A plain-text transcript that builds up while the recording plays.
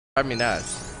Drive me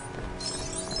nuts.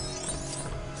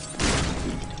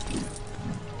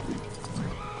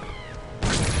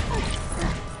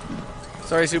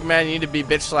 Sorry, Superman, you need to be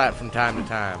bitch slapped from time to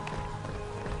time.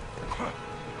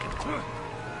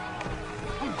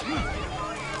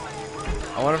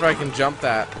 I wonder if I can jump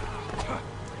that.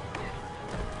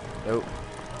 Nope.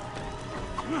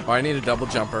 Oh, I need a double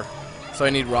jumper. So I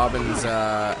need Robin's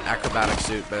acrobatic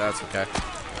suit, but that's okay.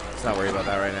 Let's not worry about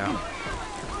that right now.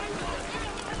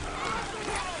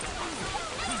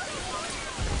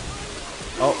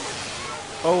 Oh.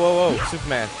 Oh, whoa, whoa,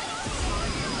 Superman.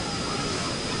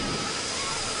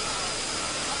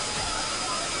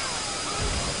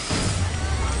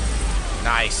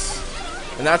 Nice.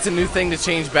 And that's a new thing to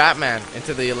change Batman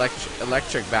into the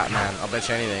electric Batman. I'll bet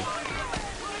you anything.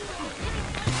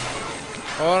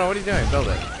 Oh, no, what are you doing? Build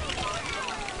it.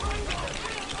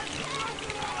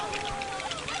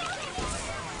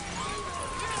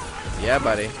 Yeah,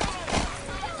 buddy.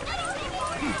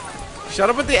 Shut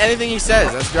up with the anything he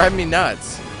says. That's driving me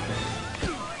nuts.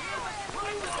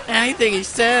 Anything he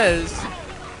says.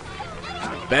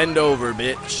 Bend over,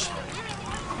 bitch.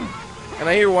 And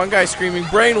I hear one guy screaming,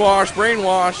 brainwash,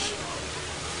 brainwash.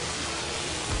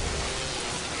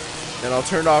 Then I'll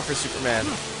turn it off for Superman.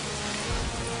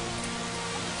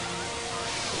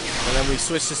 And then we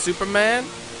switch to Superman.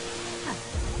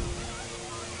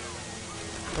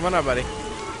 Come on up, buddy.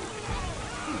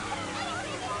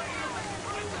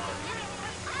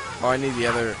 Oh, I need the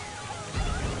other...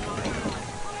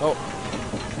 Oh.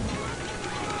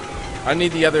 I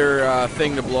need the other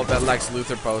thing to blow up that Lex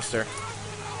Luthor poster.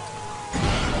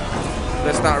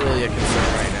 That's not really a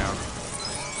concern right now.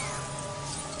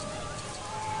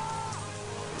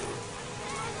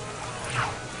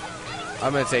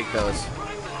 I'm gonna take those.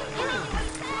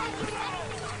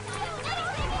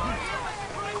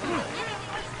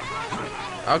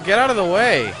 I'll get out of the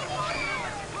way.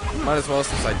 Might as well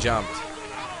since I jumped.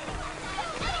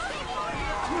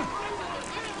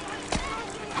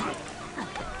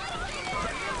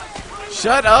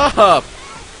 Shut up!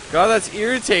 God, that's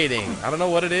irritating. I don't know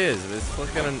what it is. It's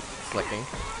flicking and flicking.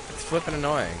 It's flipping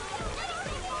annoying.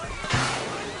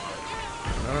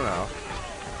 I don't know.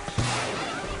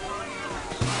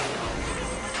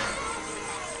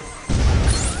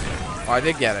 Oh, I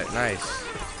did get it. Nice.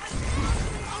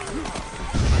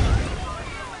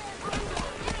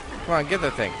 Come on, get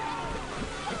that thing.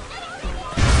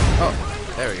 Oh,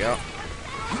 there we go.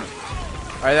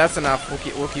 All right, that's enough.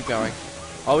 We'll keep going.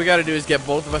 All we gotta do is get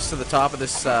both of us to the top of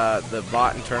this the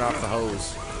bot and turn off the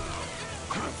hose.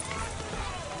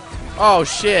 Oh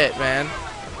shit, man.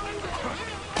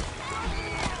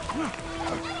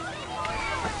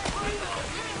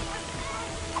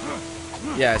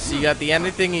 Yeah, so you got the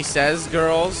anything he says,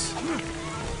 girls.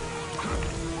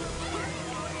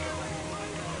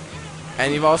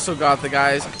 And you've also got the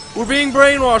guys. We're being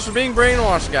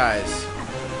brainwashed, guys.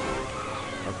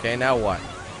 Okay, now what?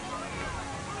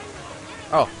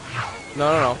 Oh. No,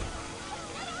 no, no.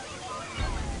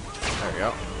 There we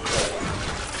go.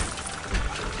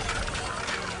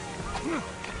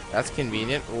 That's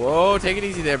convenient. Whoa, take it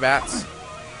easy there, Bats.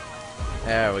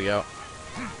 There we go.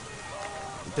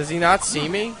 Does he not see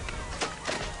me? You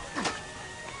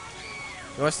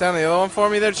want to stand on the other one for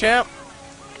me there, champ?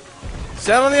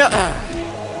 Stand on the other...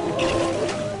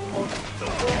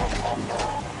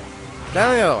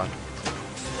 Stand on the other one.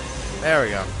 There we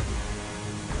go.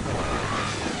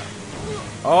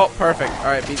 Oh, perfect.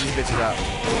 Alright, beat these bitches up.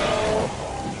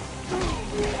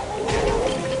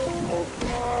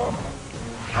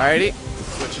 Alrighty.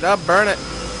 Switch it up, burn it.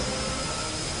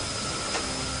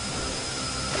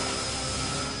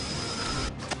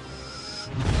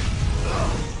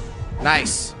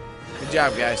 Nice. Good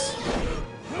job, guys.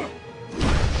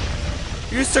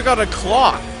 You just took out a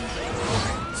clock.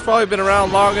 It's probably been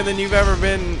around longer than you've ever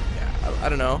been, I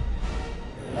don't know,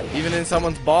 even in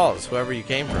someone's balls, whoever you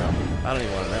came from. I don't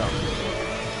even want to know.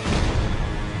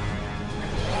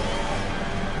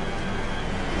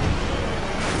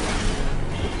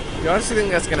 You honestly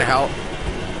think that's gonna help?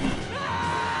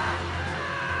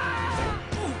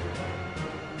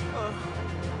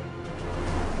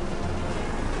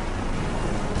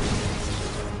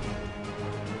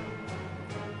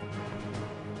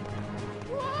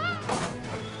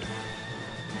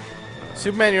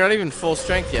 Superman, you're not even full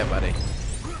strength yet, buddy.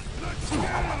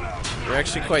 You're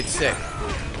actually quite sick.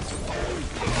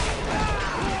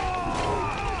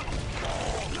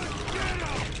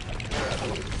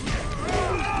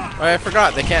 Oh, I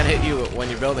forgot. They can't hit you when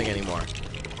you're building anymore.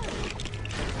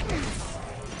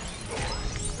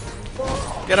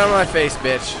 Get out of my face,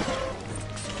 bitch.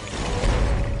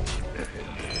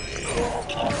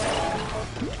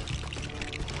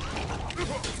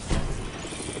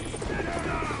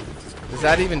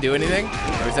 Does that even do anything?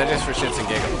 Or is that just for shits and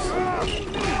giggles?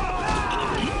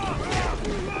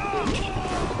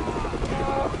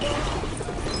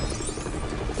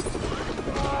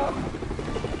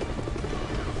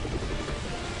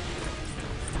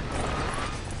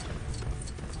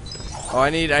 Oh,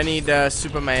 I need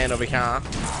Superman over here.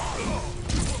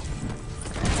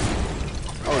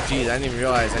 Oh, geez, I didn't even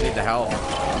realize I need the help.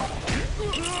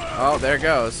 Oh, there it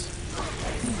goes.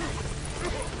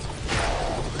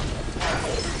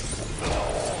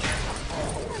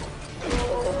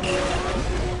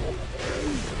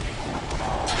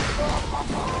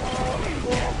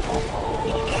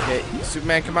 Okay,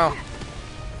 Superman, come on.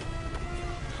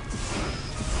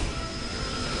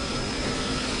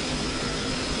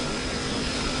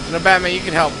 No, Batman, you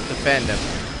can help defend him.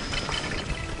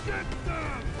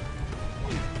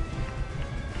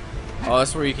 Oh,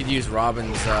 that's where you could use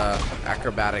Robin's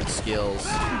acrobatic skills.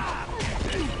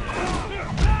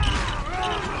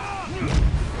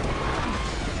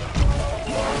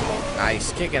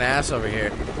 Nice, kicking ass over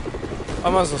here. I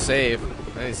might as well save.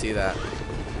 I didn't see that.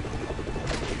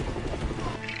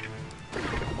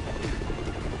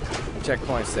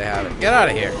 Checkpoints, they have it. Get out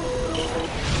of here.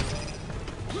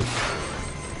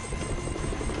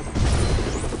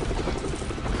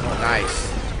 Oh, nice.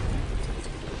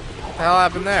 What the hell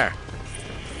happened there?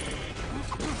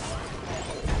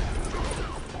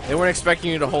 They weren't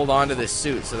expecting you to hold on to this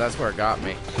suit, so that's where it got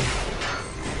me.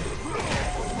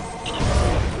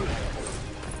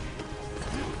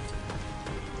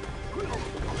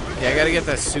 Yeah, I gotta get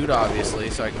that suit,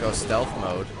 obviously, so I can go stealth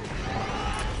mode.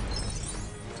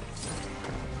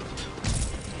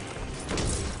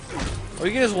 Well,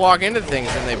 you can just walk into things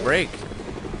and they break.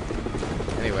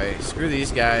 Anyway, screw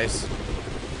these guys.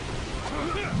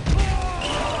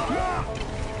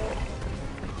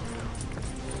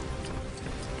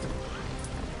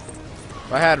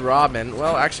 If I had Robin,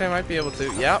 well, actually I might be able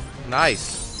to. Yep,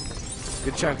 nice.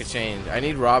 Good chunk of change. I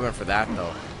need Robin for that,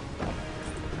 though.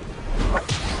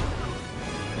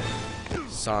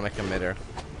 Sonic emitter.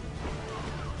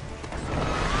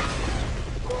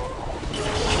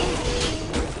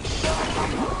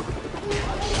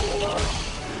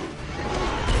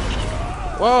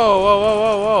 Whoa, whoa, whoa,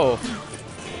 whoa, whoa.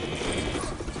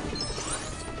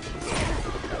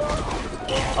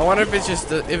 I wonder if it's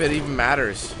just, if it even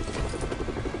matters.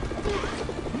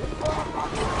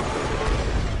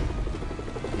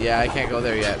 Yeah, I can't go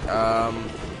there yet.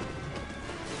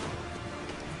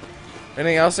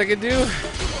 Anything else I could do?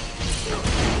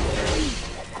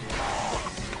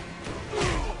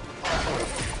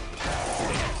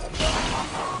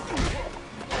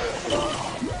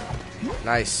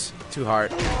 Nice. Too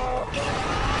hard.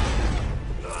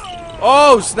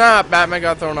 Oh, snap! Batman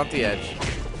got thrown off the edge.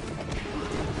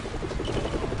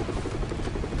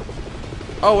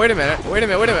 Oh, wait a minute. Wait a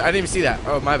minute. Wait a minute. I didn't even see that.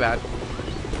 Oh, my bad.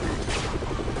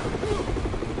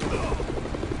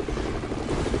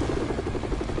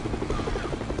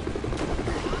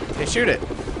 Okay, shoot it.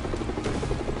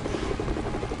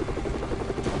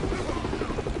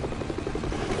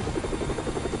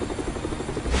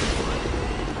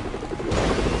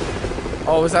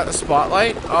 Oh, was that the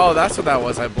spotlight? Oh, that's what that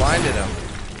was. I blinded him.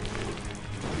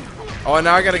 Oh, and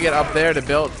now I gotta get up there to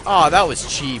build. Oh, that was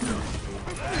cheap.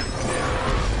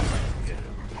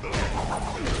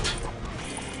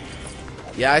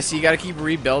 Yeah, I see. You gotta keep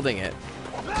rebuilding it.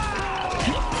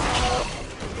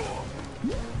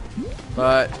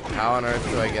 But how on earth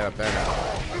do I get up there now?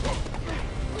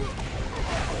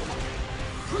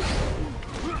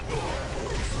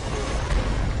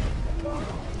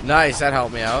 Nice, that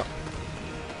helped me out.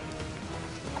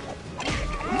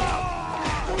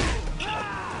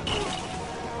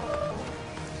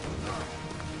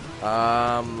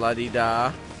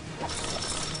 La-di-da.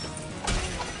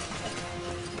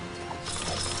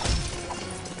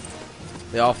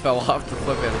 They all fell off the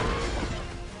flippin'.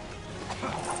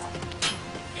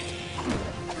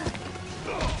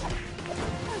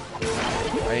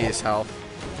 I need his health.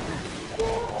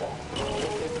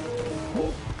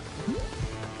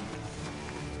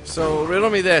 So, riddle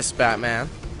me this, Batman.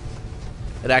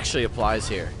 It actually applies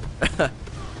here.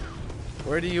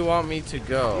 Where do you want me to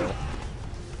go?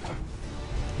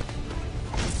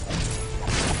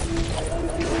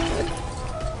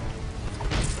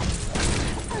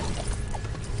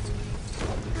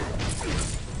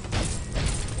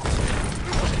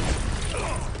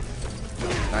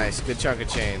 Nice, good chunk of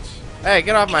change. Hey,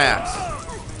 get off my ass.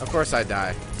 Of course I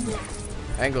die.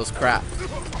 Angle's crap.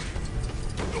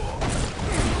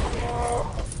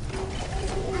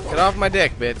 Get off my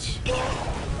dick, bitch.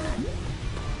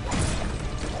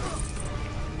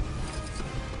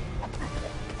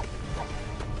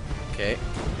 Okay.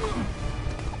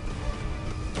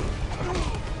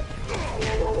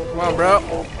 Come on,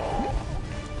 bro.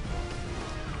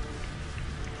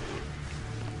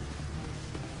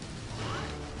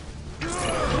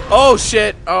 Oh,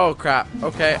 shit. Oh, crap.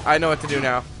 Okay, I know what to do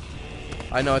now.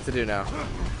 I know what to do now.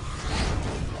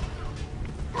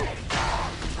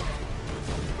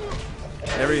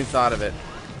 Never even thought of it.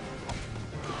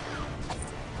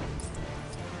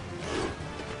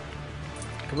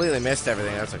 Completely missed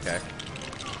everything. That's okay.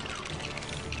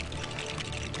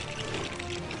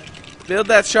 Build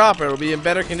that chopper. It'll be in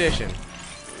better condition.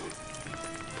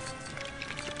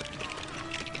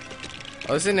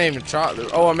 Oh, this isn't even chopper.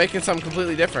 Oh, I'm making something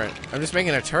completely different. I'm just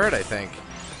making a turret, I think.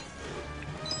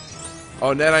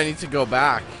 Oh, and then I need to go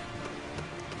back.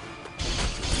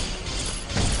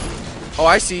 Oh,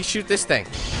 I see. Shoot this thing.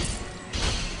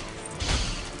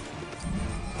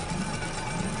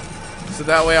 So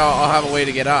that way I'll have a way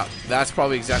to get up. That's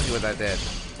probably exactly what that did.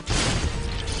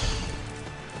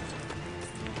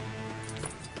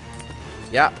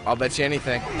 Yeah, I'll bet you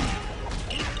anything.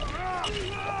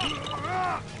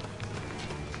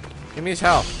 Give me his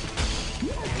health.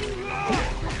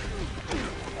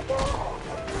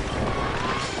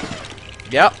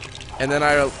 Yep. And then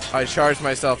I charge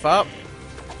myself up.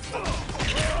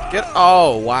 Get.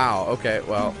 Oh, wow. Okay,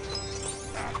 well.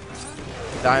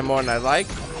 Die more than I like.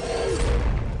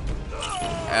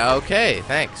 Okay,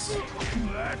 thanks.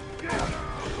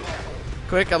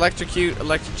 Quick, electrocute,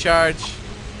 electric charge.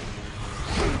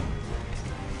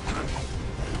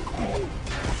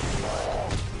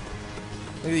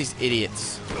 Look at these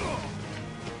idiots.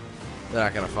 They're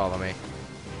not gonna follow me.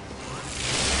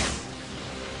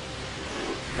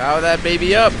 Power that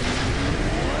baby up.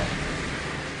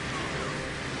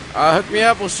 Hook me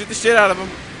up, we'll shoot the shit out of them.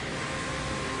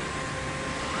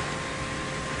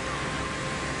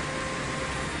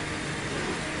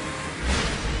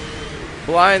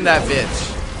 Blind that bitch.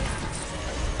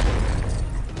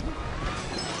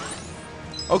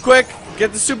 Oh, quick!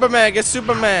 Get the Superman! Get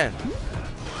Superman!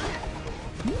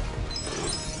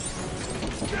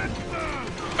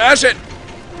 Mash it!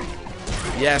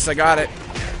 Yes, I got it.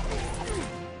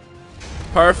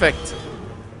 Perfect.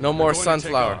 No more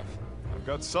sunflower. I've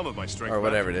got some of my strength. Or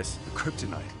whatever it is. The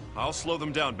kryptonite. I'll slow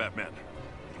them down, Batman.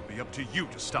 It'll be up to you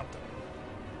to stop them.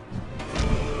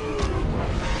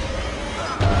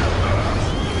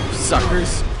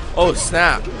 Suckers. Oh,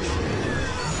 snap.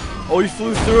 Oh, he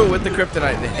flew through it with the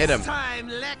kryptonite and hit him. This time,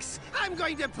 Lex, I'm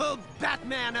going to pull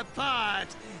Batman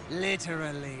apart.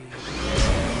 Literally.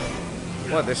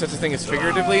 What, there's such a thing as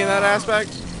figuratively in that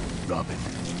aspect? Robin.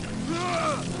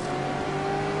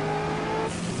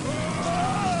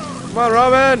 Come on,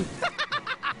 Robin!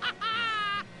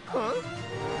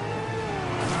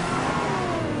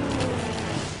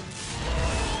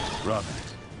 Robin.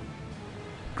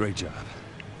 Great job.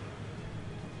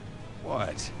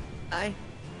 What? I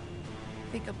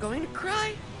think I'm going to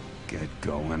cry. Get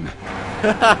going.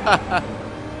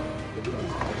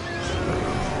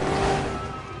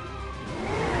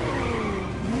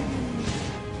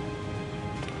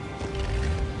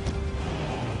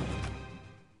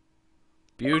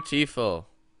 Beautiful.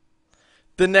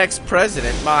 The next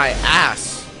president, my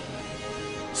ass.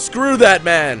 Screw that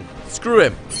man. Screw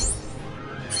him.